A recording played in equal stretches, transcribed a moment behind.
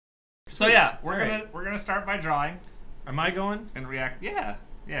So yeah, we're gonna start by drawing. Am I going? And react. Yeah,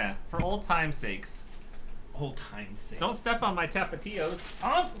 yeah. For old time's sakes. Old time's sake. Don't step on my tapatios.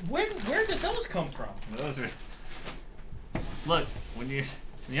 Where did those come from? Those are. Look, when you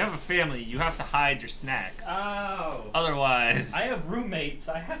have a family, you have to hide your snacks. Oh. Otherwise, I have roommates.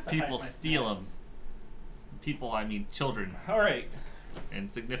 I have to. People hide my steal snacks. them. People, I mean children. All right. And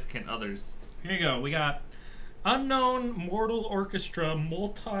significant others. Here you go. We got Unknown Mortal Orchestra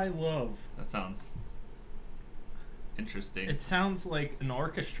Multi-Love. That sounds interesting. It sounds like an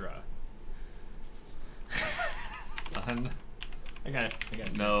orchestra. I got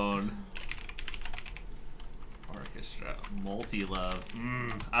it. Known Orchestra Multi-Love.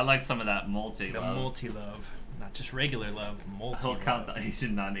 I like some of that multi-love. The multi-love. Not just regular love, multi-love. I'll count the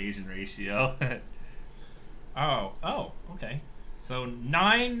Asian non-Asian ratio. Oh, okay. So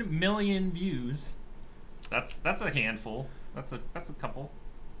 9 million views. That's a handful. That's a couple.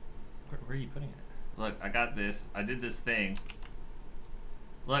 Where are you putting it? Look, I got this. I did this thing.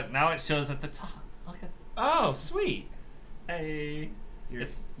 Look, now it shows at the top. Look at. Oh, sweet. Hey.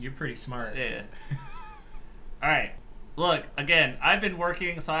 You're pretty smart. Yeah. All right. Look, again, I've been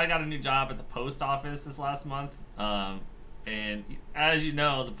working, so I got a new job at the post office this last month. And as you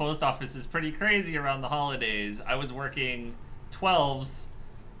know, the post office is pretty crazy around the holidays. I was working 12s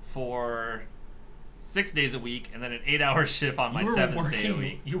for 6 days a week, and then an 8-hour shift on my 7th day a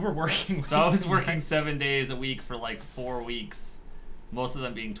week. You were working. So I was working 7 days a week for like 4 weeks, most of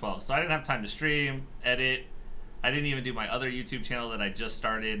them being 12. So I didn't have time to stream, edit. I didn't even do my other YouTube channel that I just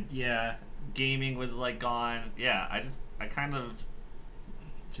started. Yeah. Gaming was like gone. Yeah, I kind of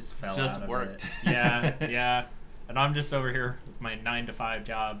just fell just out of worked. It. Yeah, yeah. And I'm just over here with my 9-to-5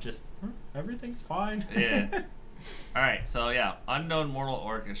 job. Just everything's fine. Yeah. All right. So yeah, Unknown Mortal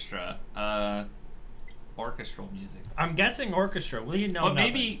Orchestra. Orchestral music. I'm guessing orchestra. Well, you know, but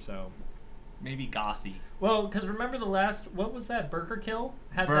nothing, maybe so maybe gothy. Well, because remember the last, what was that? Burger Kill?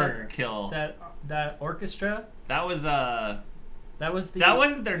 Burger Kill. That orchestra. That was That was the. That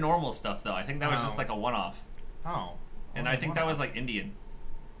wasn't their normal stuff though. I think that was just like a one-off. Oh. And I think that was like Indian.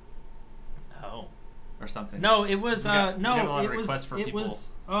 Oh. Or something. No, it was no. It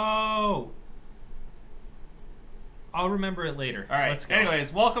was. Oh. I'll remember it later. All right. Let's go.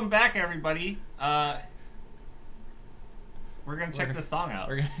 Anyways, welcome back, everybody. We're gonna check this song out.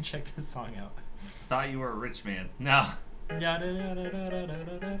 We're gonna check this song out. Thought you were a rich man. No. Oh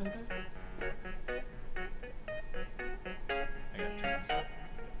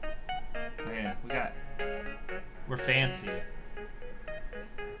yeah, we got. We're fancy.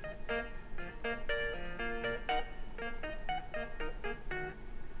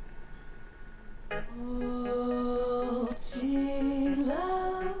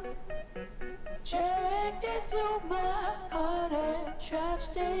 Love checked into my heart and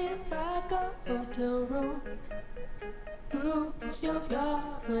trashed it like a hotel room. Who is your God?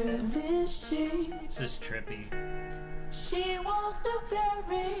 Where is she? This is trippy. She wants to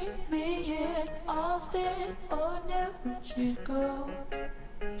bury me in Austin or never she go.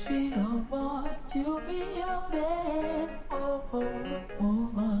 She don't want to be a man or a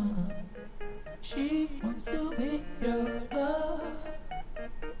woman. She wants to be your love.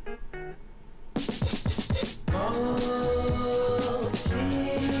 Oh, she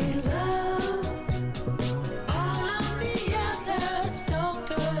love. All of the others don't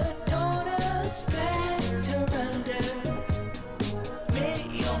understand her under. May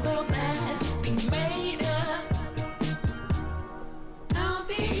your romance be made up. I'll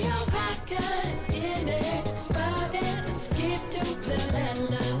be your vodka in it, spot and skip to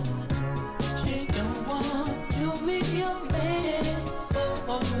vanilla. She don't want to be your man or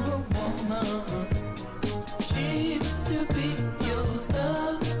a woman. She wants to be your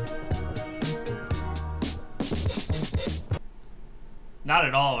love. Not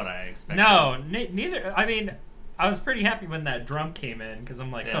at all what I expected. No, neither. I mean, I was pretty happy when that drum came in because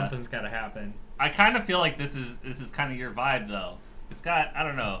I'm like, something's got to happen. I kind of feel like this is kind of your vibe though. It's got, I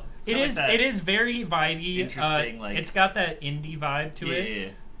don't know. It is. Like it is very vibey. Interesting. Like it's got that indie vibe to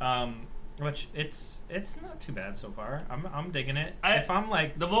it. Yeah. Which it's not too bad so far. I'm digging it. If I'm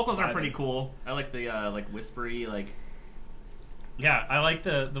like, the vocals are pretty cool. I like the like whispery like. Yeah, I like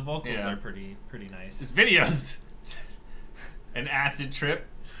the vocals are pretty nice. It's videos. An acid trip.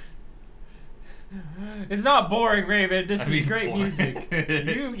 It's not boring, Raven. This is great boring. music.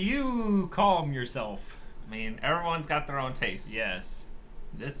 You calm yourself. I mean, everyone's got their own taste. Yes.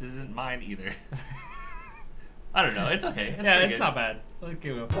 This isn't mine either. I don't know. It's okay. It's it's good. not bad. Let's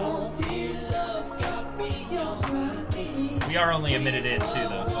give it. We are only a minute in too,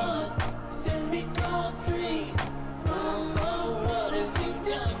 though. So.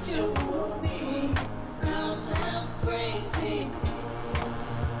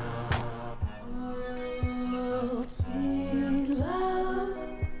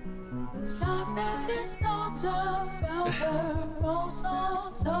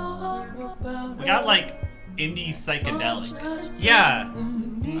 got like indie psychedelic. Yeah. I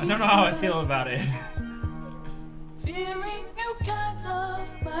don't know how I feel about it. Fearing you guys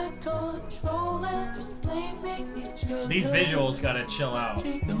off my control and just blaming each other. These visuals gotta chill out.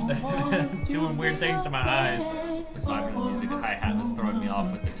 Doing weird things to my eyes. It's vibing the music. The hi-hat was throwing me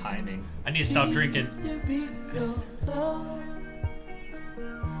off with the timing. I need to stop drinking.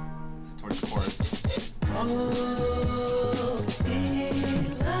 It's towards the chorus.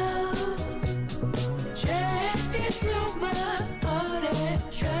 Checked into my heart and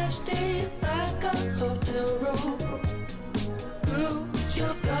trashed it like a hotel room. Who's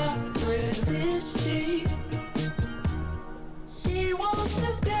your God? Where is she? She wants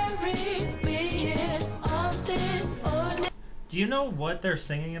to bury me in Austin. Do you know what they're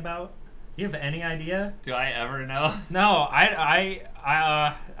singing about? Do you have any idea? Do I ever know? No, I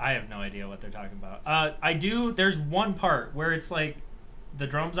have no idea what they're talking about. I do. There's one part where it's like the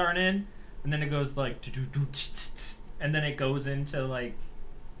drums aren't in, and then it goes like, and then it goes into like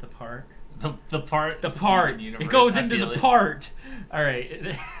the part. The part. It goes into the part. All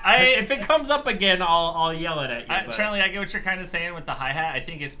right. If it comes up again, I'll yell it at you. Charlie, I get what you're kind of saying with the hi-hat. I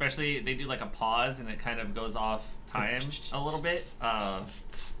think especially they do like a pause and it kind of goes off time a little bit.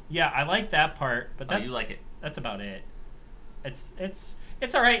 Yeah, I like that part, but that's, you like it. That's about it. It's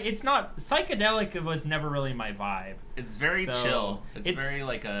all right. It's not psychedelic. It was never really my vibe. It's very chill. It's very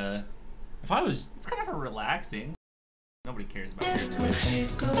like a. If I was, it's kind of a relaxing. Nobody cares about your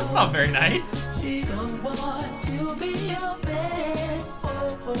Twitch. That's not very nice. She don't want to be a man or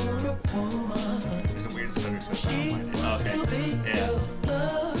a woman. There's a weird stutter twist. I don't mind it. Oh, okay. Yeah.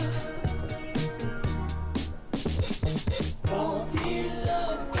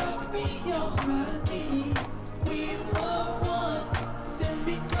 Love's got me on my knee. We were one, then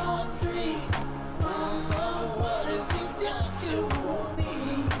become three. Mama, what have you done to me?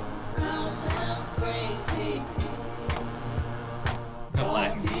 I'm half crazy.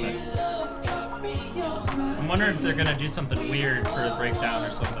 Love's got me on my I'm wondering if they're gonna do something weird for a breakdown or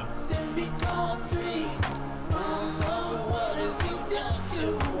something. then become three. Mama, what have you done to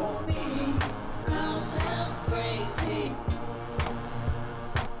me? I'm half crazy.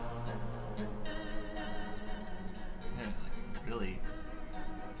 Really.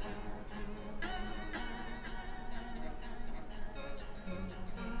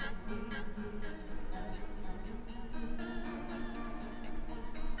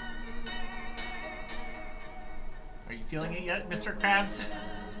 Are you feeling it yet, Mr. Krabs?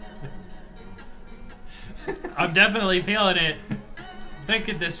 I'm definitely feeling it.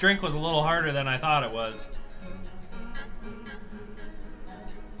 Thinking this drink was a little harder than I thought it was.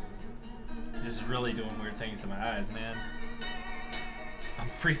 This is really doing weird things to my eyes, man. I'm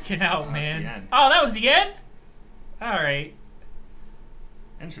freaking out, Oh, man. that's the end. Oh, that was the end? Alright.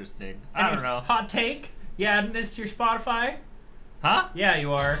 Interesting. I don't know. Hot take? You adding this to your Spotify? Huh? Yeah,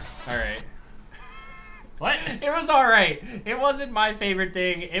 you are. Alright. What? It was alright. It wasn't my favorite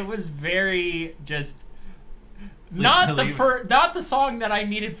thing. It was very just not the song that I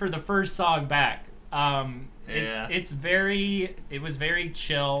needed for the first song back. Yeah. It was very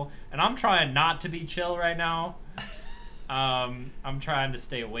chill, and I'm trying not to be chill right now. I'm trying to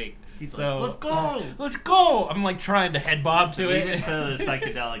stay awake. So like, let's go! Let's go! I'm like trying to head bob to Leave it. it to the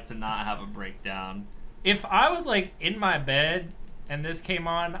psychedelic to not have a breakdown. If I was like in my bed and this came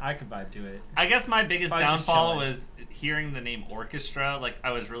on, I could vibe to it. I guess my biggest If I was just downfall chilling. was hearing the name Orchestra. Like,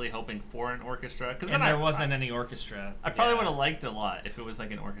 I was really hoping for an orchestra. Because And there wasn't any orchestra. I probably Yeah. would have liked it a lot if it was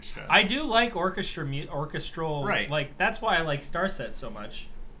like an orchestra. I do like orchestral. Right. Like, that's why I like Starset so much.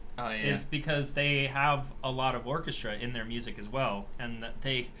 Oh, yeah. Is because they have a lot of orchestra in their music as well. And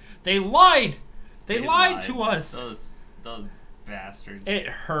they lied! They lied to us! Those bastards. It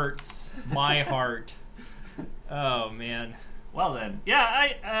hurts my heart. Oh, man. Well then,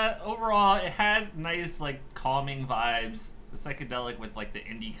 yeah. Overall, it had nice like calming vibes. The psychedelic with like the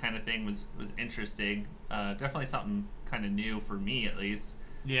indie kind of thing was interesting. Definitely something kind of new for me at least.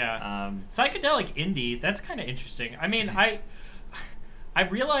 Yeah. Psychedelic indie, that's kind of interesting. I mean, I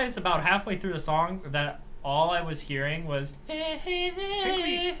realized about halfway through the song that all I was hearing was